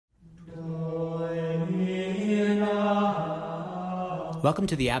Welcome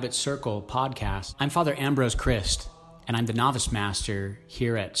to the Abbot Circle podcast. I'm Father Ambrose Christ, and I'm the novice master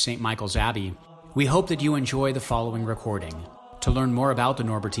here at St. Michael's Abbey. We hope that you enjoy the following recording. To learn more about the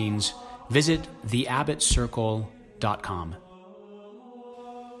Norbertines, visit theabbotcircle.com.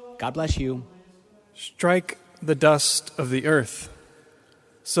 God bless you. Strike the dust of the earth,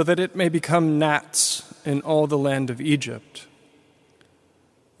 so that it may become gnats in all the land of Egypt.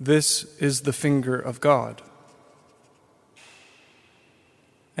 This is the finger of God.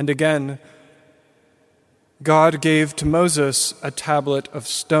 And again, God gave to Moses a tablet of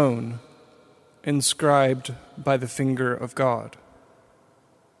stone inscribed by the finger of God.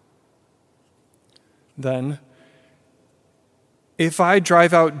 Then, if I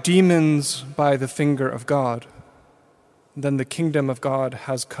drive out demons by the finger of God, then the kingdom of God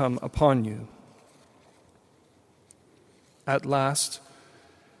has come upon you. At last,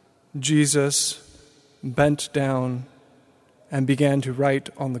 Jesus bent down and began to write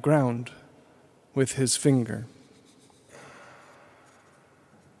on the ground with his finger.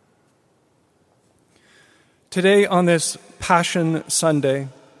 Today, on this Passion Sunday,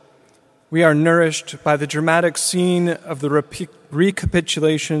 we are nourished by the dramatic scene of the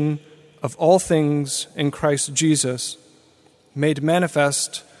recapitulation of all things in Christ Jesus, made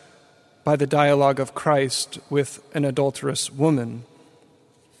manifest by the dialogue of Christ with an adulterous woman.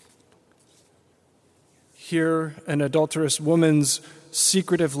 Here, an adulterous woman's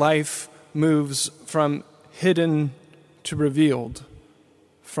secretive life moves from hidden to revealed,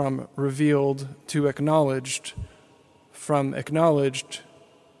 from revealed to acknowledged, from acknowledged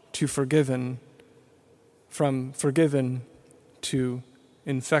to forgiven, from forgiven to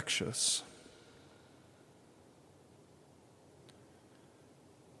infectious.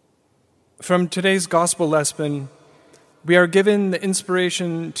 From today's gospel lesson, we are given the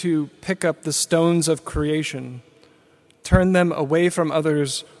inspiration to pick up the stones of creation, turn them away from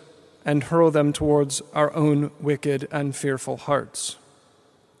others, and hurl them towards our own wicked and fearful hearts.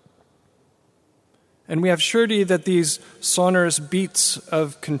 And we have surety that these sonorous beats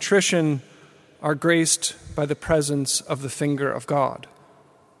of contrition are graced by the presence of the finger of God,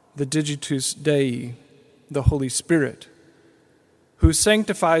 the Digitus Dei, the Holy Spirit, who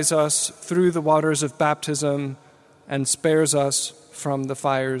sanctifies us through the waters of baptism and spares us from the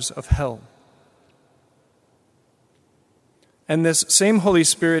fires of hell. And this same Holy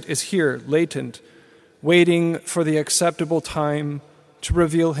Spirit is here, latent, waiting for the acceptable time to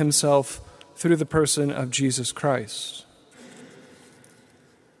reveal himself through the person of Jesus Christ.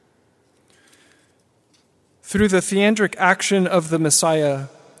 Through the theandric action of the Messiah,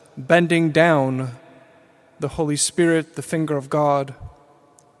 bending down, the Holy Spirit, the finger of God,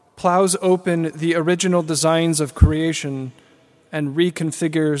 plows open the original designs of creation and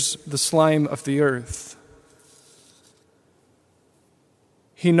reconfigures the slime of the earth.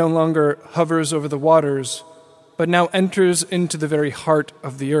 He no longer hovers over the waters, but now enters into the very heart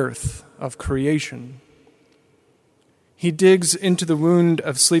of the earth, of creation. He digs into the wound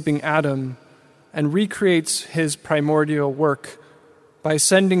of sleeping Adam and recreates his primordial work by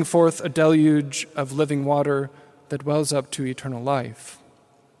sending forth a deluge of living water that wells up to eternal life.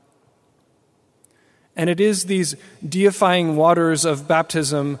 And it is these deifying waters of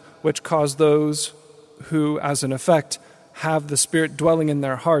baptism which cause those who, as an effect, have the Spirit dwelling in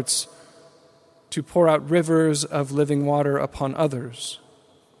their hearts to pour out rivers of living water upon others,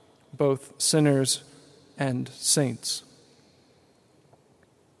 both sinners and saints.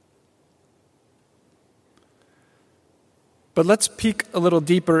 But let's peek a little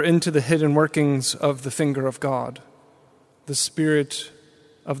deeper into the hidden workings of the finger of God, the Spirit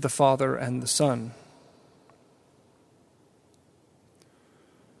of the Father and the Son.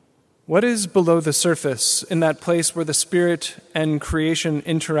 What is below the surface in that place where the Spirit and creation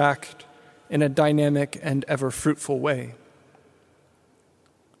interact in a dynamic and ever fruitful way?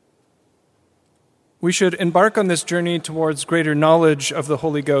 We should embark on this journey towards greater knowledge of the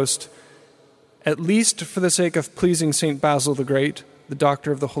Holy Ghost, at least for the sake of pleasing St. Basil the Great, the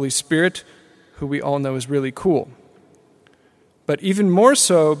doctor of the Holy Spirit, who we all know is really cool. But even more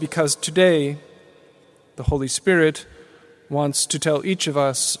so because today, the Holy Spirit wants to tell each of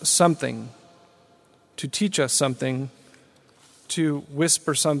us something, to teach us something, to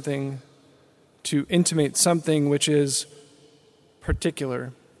whisper something, to intimate something which is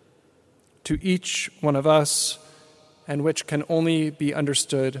particular to each one of us and which can only be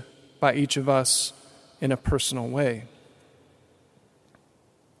understood by each of us in a personal way.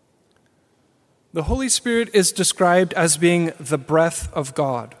 The Holy Spirit is described as being the breath of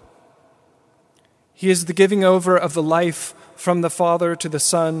God. He is the giving over of the life from the Father to the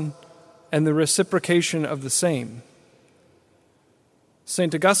Son and the reciprocation of the same.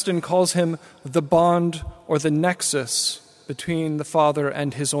 St. Augustine calls him the bond or the nexus between the Father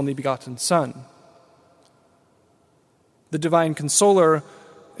and his only begotten Son. The divine consoler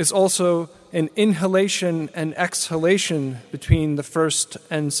is also an inhalation and exhalation between the first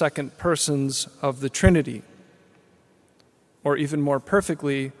and second persons of the Trinity. Or even more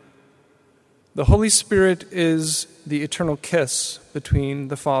perfectly, the Holy Spirit is the eternal kiss between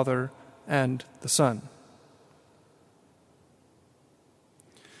the Father and the Son.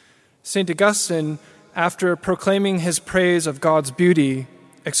 St. Augustine, after proclaiming his praise of God's beauty,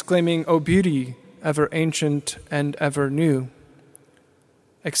 exclaiming, "O beauty, ever ancient and ever new,"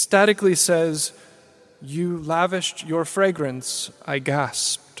 ecstatically says, "You lavished your fragrance, I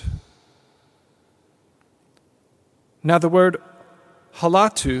gasped." Now the word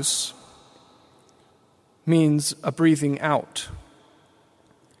halatus means a breathing out.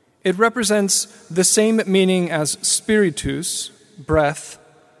 It represents the same meaning as spiritus, breath,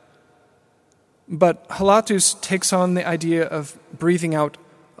 but halatus takes on the idea of breathing out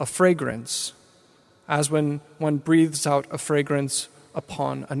a fragrance, as when one breathes out a fragrance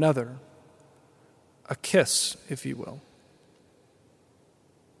upon another. A kiss, if you will.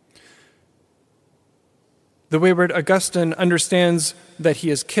 The wayward Augustine understands that he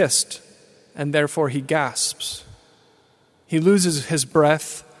is kissed, and therefore he gasps. He loses his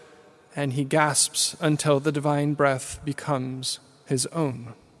breath, and he gasps until the divine breath becomes his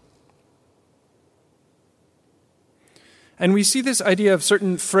own. And we see this idea of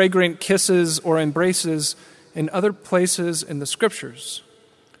certain fragrant kisses or embraces in other places in the Scriptures,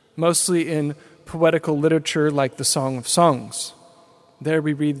 mostly in poetical literature like the Song of Songs. There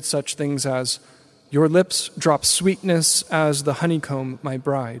we read such things as, "Your lips drop sweetness as the honeycomb, my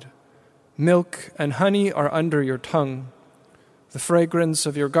bride. Milk and honey are under your tongue. The fragrance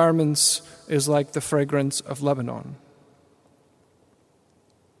of your garments is like the fragrance of Lebanon."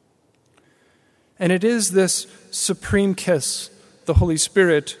 And it is this supreme kiss, the Holy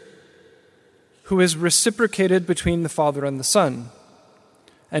Spirit, who is reciprocated between the Father and the Son,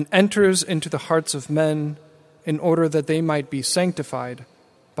 and enters into the hearts of men in order that they might be sanctified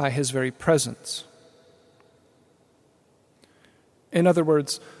by his very presence. In other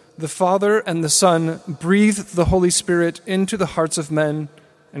words, the Father and the Son breathe the Holy Spirit into the hearts of men,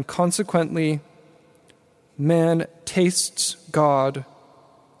 and consequently, man tastes God,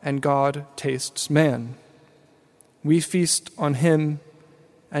 and God tastes man. We feast on him,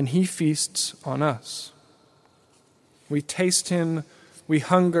 and he feasts on us. We taste him, we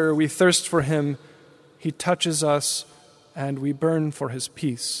hunger, we thirst for him. He touches us, and we burn for his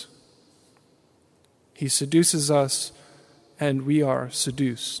peace. He seduces us, and we are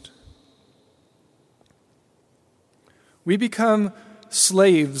seduced. We become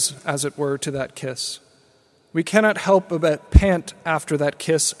slaves, as it were, to that kiss. We cannot help but pant after that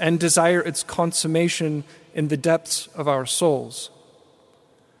kiss and desire its consummation in the depths of our souls.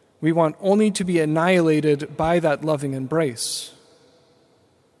 We want only to be annihilated by that loving embrace.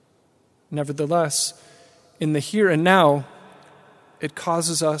 Nevertheless, in the here and now, it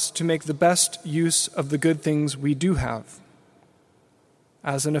causes us to make the best use of the good things we do have.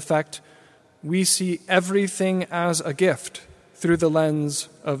 As an effect, we see everything as a gift through the lens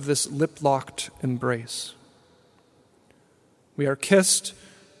of this lip-locked embrace. We are kissed,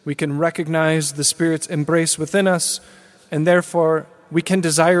 we can recognize the Spirit's embrace within us, and therefore we can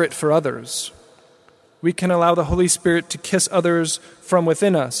desire it for others. We can allow the Holy Spirit to kiss others from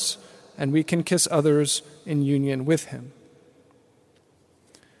within us, and we can kiss others in union with him.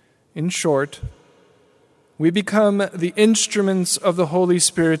 In short, we become the instruments of the Holy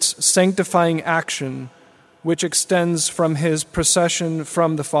Spirit's sanctifying action, which extends from his procession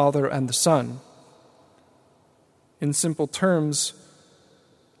from the Father and the Son. In simple terms,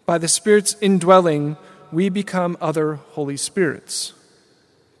 by the Spirit's indwelling, we become other Holy Spirits,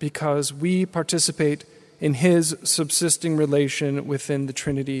 because we participate in his subsisting relation within the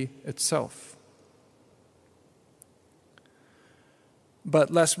Trinity itself. But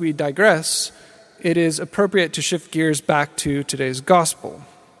lest we digress, it is appropriate to shift gears back to today's gospel.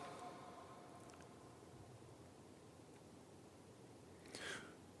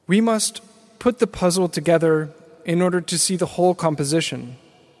 We must put the puzzle together in order to see the whole composition.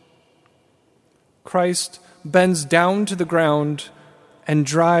 Christ bends down to the ground and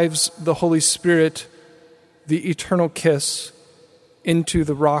drives the Holy Spirit, the eternal kiss, into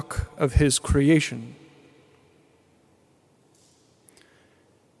the rock of his creation.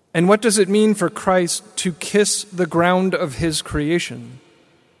 And what does it mean for Christ to kiss the ground of his creation?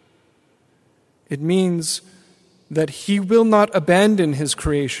 It means that he will not abandon his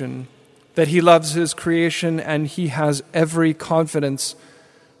creation, that he loves his creation, and he has every confidence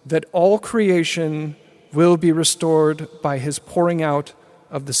that all creation will be restored by his pouring out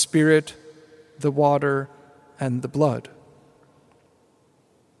of the Spirit, the water, and the blood.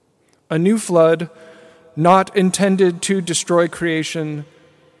 A new flood, not intended to destroy creation,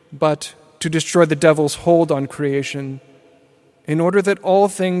 but to destroy the devil's hold on creation, in order that all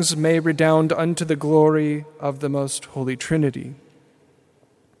things may redound unto the glory of the most holy Trinity.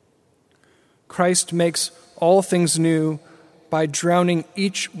 Christ makes all things new by drowning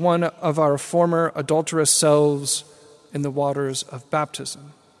each one of our former adulterous selves in the waters of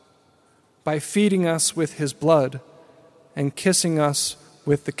baptism, by feeding us with his blood and kissing us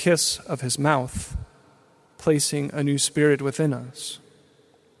with the kiss of his mouth, placing a new spirit within us.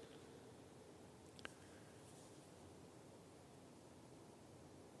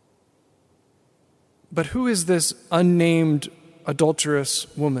 But who is this unnamed adulterous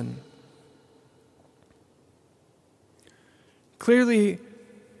woman? Clearly,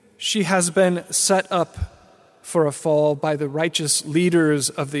 she has been set up for a fall by the righteous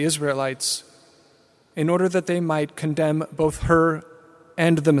leaders of the Israelites in order that they might condemn both her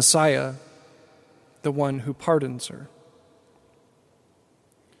and the Messiah, the one who pardons her.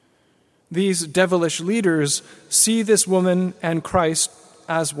 These devilish leaders see this woman and Christ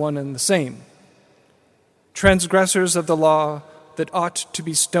as one and the same, transgressors of the law that ought to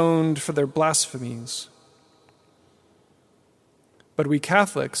be stoned for their blasphemies. But we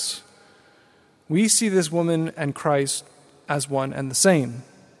Catholics, we see this woman and Christ as one and the same,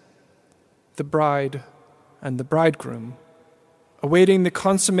 the bride and the bridegroom, awaiting the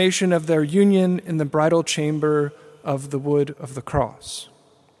consummation of their union in the bridal chamber of the wood of the cross.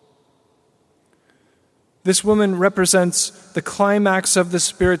 This woman represents the climax of the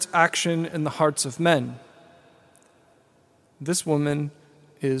Spirit's action in the hearts of men. This woman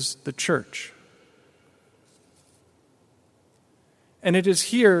is the church. And it is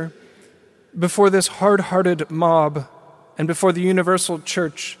here, before this hard-hearted mob and before the universal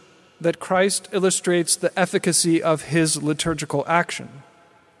church, that Christ illustrates the efficacy of his liturgical action.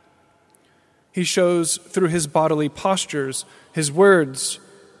 He shows through his bodily postures, his words,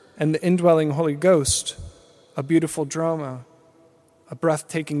 and the indwelling Holy Ghost a beautiful drama, a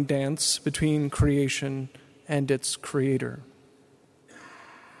breathtaking dance between creation and its creator.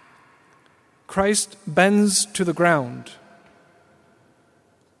 Christ bends to the ground.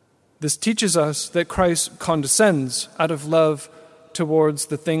 This teaches us that Christ condescends out of love towards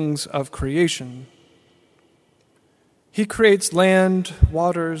the things of creation. He creates land,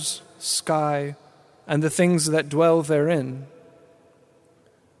 waters, sky, and the things that dwell therein.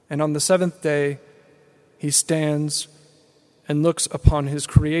 And on the seventh day, he stands and looks upon his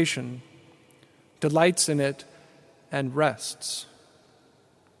creation, delights in it, and rests.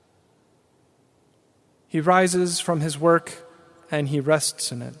 He rises from his work and he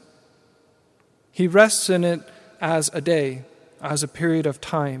rests in it. He rests in it as a day, as a period of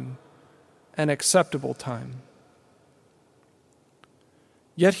time, an acceptable time.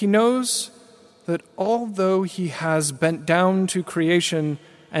 Yet he knows that although he has bent down to creation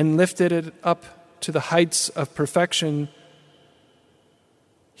and lifted it up to the heights of perfection,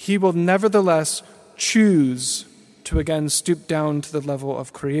 he will nevertheless choose to again stoop down to the level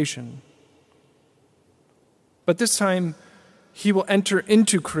of creation. But this time, he will enter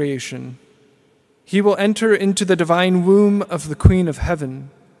into creation. He will enter into the divine womb of the Queen of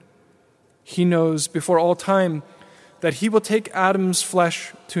Heaven. He knows before all time that he will take Adam's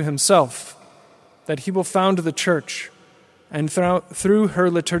flesh to himself, that he will found the church, and through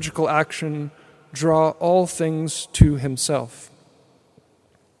her liturgical action, draw all things to himself.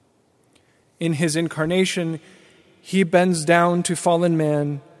 In his incarnation, he bends down to fallen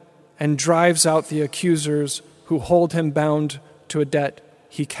man and drives out the accusers who hold him bound to a debt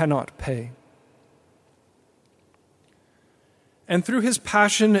he cannot pay. And through his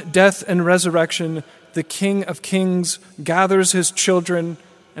passion, death, and resurrection, the King of Kings gathers his children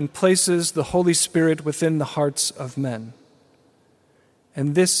and places the Holy Spirit within the hearts of men.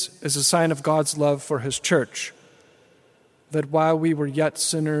 And this is a sign of God's love for his church, that while we were yet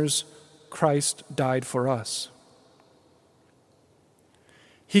sinners, Christ died for us.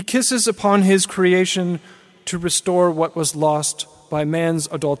 He kisses upon his creation to restore what was lost by man's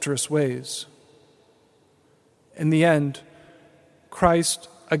adulterous ways. In the end, Christ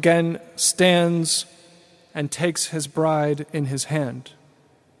again stands and takes his bride in his hand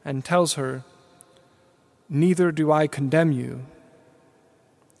and tells her, "Neither do I condemn you.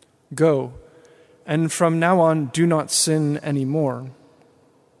 Go, and from now on do not sin anymore."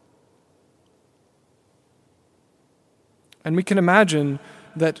 And we can imagine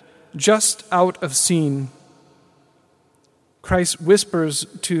that just out of scene, Christ whispers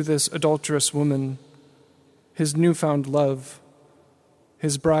to this adulterous woman his newfound love,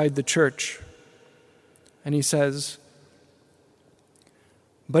 his bride, the church. And he says,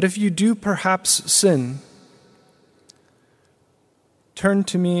 "But if you do perhaps sin, turn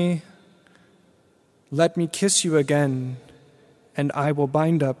to me, let me kiss you again, and I will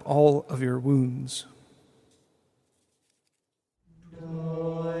bind up all of your wounds."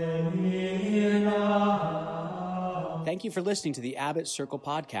 Thank you for listening to the Abbot Circle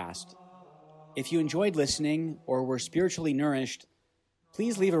podcast. If you enjoyed listening or were spiritually nourished,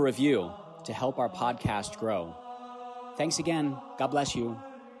 please leave a review to help our podcast grow. Thanks again. God bless you.